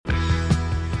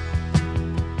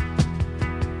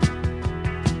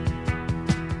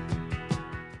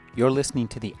You're listening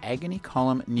to the Agony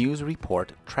Column News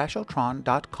Report,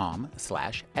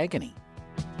 trashotron.com/agony.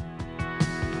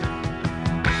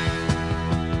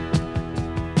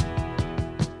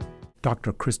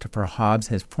 Dr. Christopher Hobbs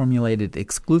has formulated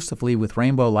exclusively with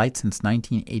Rainbow Light since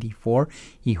 1984.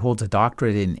 He holds a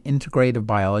doctorate in integrative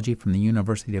biology from the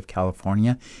University of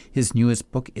California. His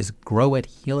newest book is Grow It,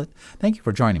 Heal It. Thank you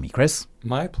for joining me, Chris.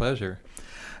 My pleasure.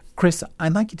 Chris,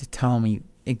 I'd like you to tell me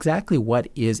exactly what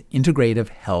is integrative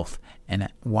health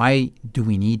and why do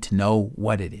we need to know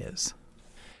what it is?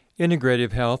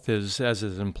 Integrative health is, as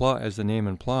the name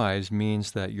implies,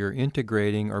 means that you're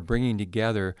integrating or bringing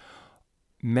together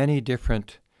many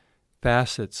different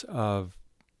facets of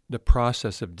the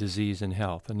process of disease and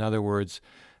health. In other words,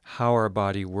 how our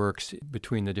body works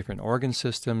between the different organ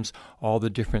systems, all the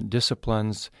different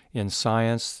disciplines in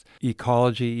science,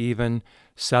 ecology even,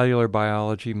 cellular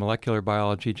biology, molecular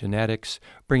biology, genetics,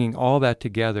 bringing all that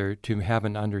together to have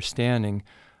an understanding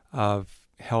of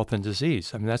health and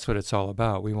disease. I mean, that's what it's all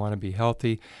about. We want to be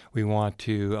healthy. We want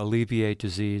to alleviate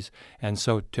disease. And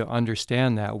so to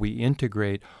understand that, we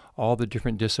integrate all the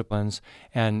different disciplines,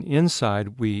 and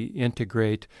inside we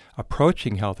integrate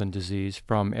approaching health and disease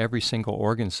from every single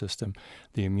organ system,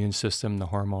 the immune system, the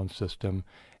hormone system,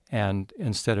 and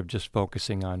instead of just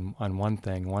focusing on one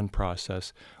thing, one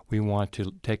process, we want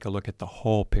to take a look at the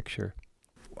whole picture.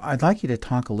 I'd like you to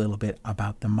talk a little bit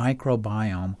about the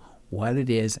microbiome, what it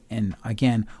is, and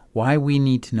again, why we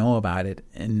need to know about it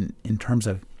in terms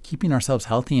of keeping ourselves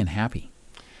healthy and happy.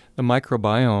 The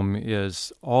microbiome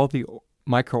is all the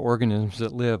microorganisms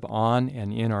that live on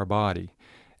and in our body.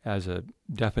 As a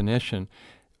definition,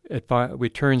 it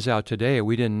turns out today,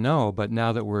 we didn't know, but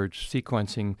now that we're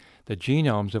sequencing the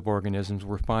genomes of organisms,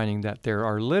 we're finding that there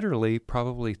are literally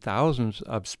probably thousands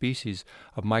of species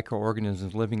of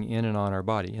microorganisms living in and on our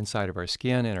body, inside of our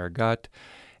skin, in our gut,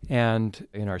 and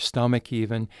in our stomach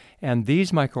even. And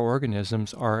these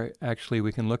microorganisms are actually,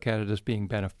 we can look at it as being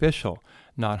beneficial,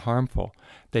 not harmful.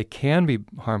 They can be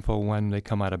harmful when they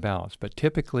come out of balance, but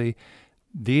typically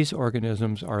these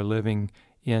organisms are living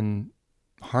in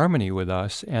harmony with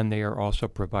us, and they are also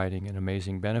providing an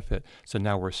amazing benefit. So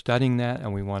now we're studying that,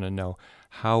 and we want to know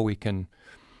how we can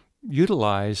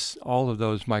utilize all of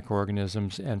those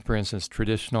microorganisms and, for instance,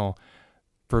 traditional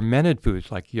fermented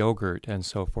foods like yogurt and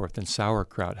so forth and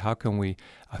sauerkraut. How can we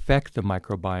affect the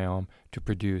microbiome to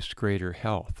produce greater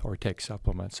health or take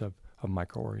supplements of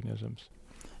microorganisms?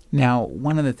 Now,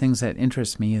 one of the things that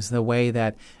interests me is the way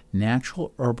that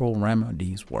natural herbal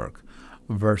remedies work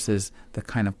versus the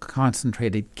kind of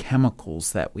concentrated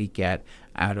chemicals that we get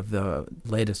out of the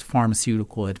latest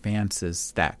pharmaceutical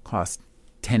advances that cost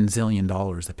 $10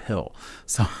 zillion a pill.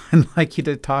 So I'd like you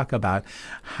to talk about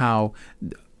how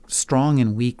strong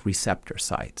and weak receptor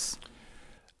sites.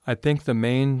 I think the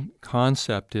main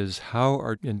concept is how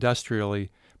are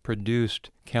industrially produced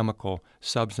chemical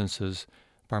substances,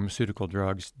 pharmaceutical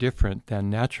drugs, different than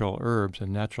natural herbs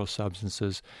and natural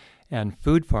substances and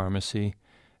food pharmacy.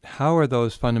 How are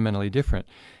those fundamentally different?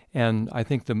 And I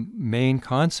think the main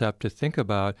concept to think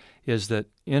about is that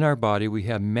in our body we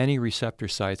have many receptor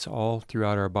sites all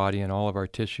throughout our body and all of our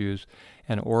tissues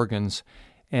and organs,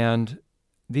 and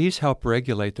these help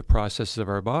regulate the processes of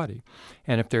our body.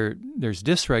 And if there's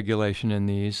dysregulation in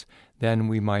these, then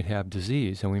we might have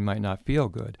disease and we might not feel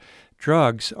good.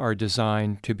 Drugs are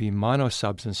designed to be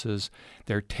monosubstances.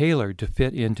 They're tailored to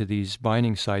fit into these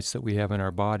binding sites that we have in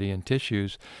our body and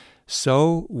tissues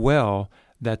so well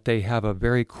that they have a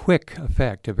very quick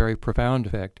effect, a very profound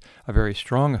effect, a very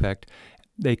strong effect.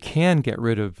 They can get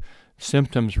rid of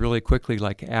symptoms really quickly,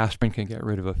 like aspirin can get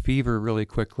rid of a fever really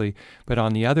quickly. But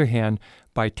on the other hand,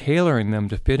 by tailoring them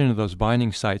to fit into those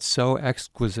binding sites so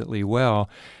exquisitely well,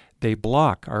 they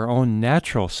block our own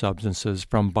natural substances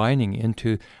from binding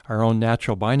into our own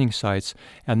natural binding sites.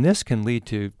 And this can lead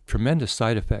to tremendous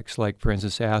side effects, like, for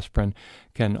instance, aspirin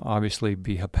can obviously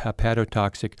be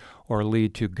hepatotoxic or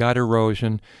lead to gut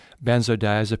erosion.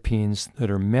 Benzodiazepines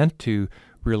that are meant to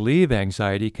relieve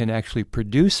anxiety can actually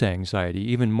produce anxiety,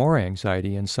 even more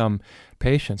anxiety in some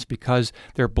patients, because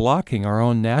they're blocking our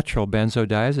own natural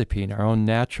benzodiazepine, our own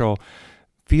natural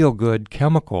feel-good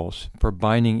chemicals for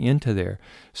binding into there.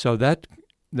 So that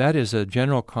is a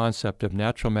general concept of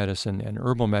natural medicine and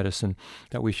herbal medicine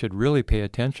that we should really pay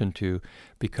attention to,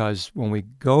 because when we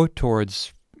go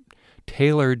towards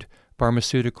tailored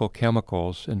pharmaceutical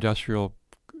chemicals, industrial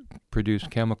produced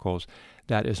chemicals,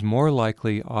 that is more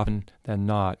likely often than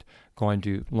not going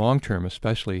to, long-term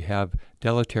especially, have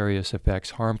deleterious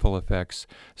effects, harmful effects,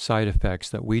 side effects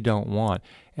that we don't want.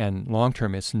 And long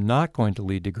term, it's not going to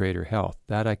lead to greater health.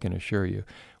 That I can assure you.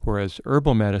 Whereas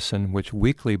herbal medicine, which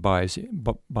weakly binds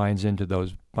into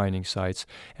those binding sites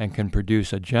and can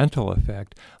produce a gentle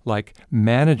effect, like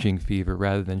managing fever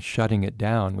rather than shutting it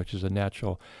down, which is a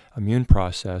natural immune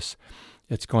process,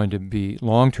 it's going to be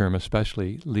long-term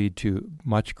especially lead to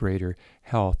much greater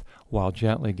health while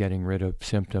gently getting rid of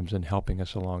symptoms and helping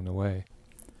us along the way.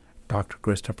 Dr.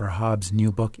 Christopher Hobbs'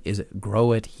 new book is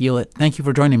Grow It, Heal It. Thank you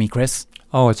for joining me, Chris.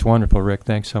 Oh, it's wonderful, Rick.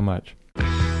 Thanks so much.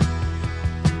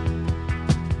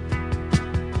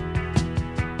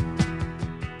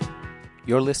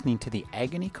 You're listening to the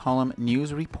Agony Column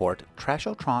News Report,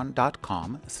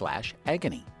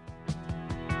 trashotron.com/agony.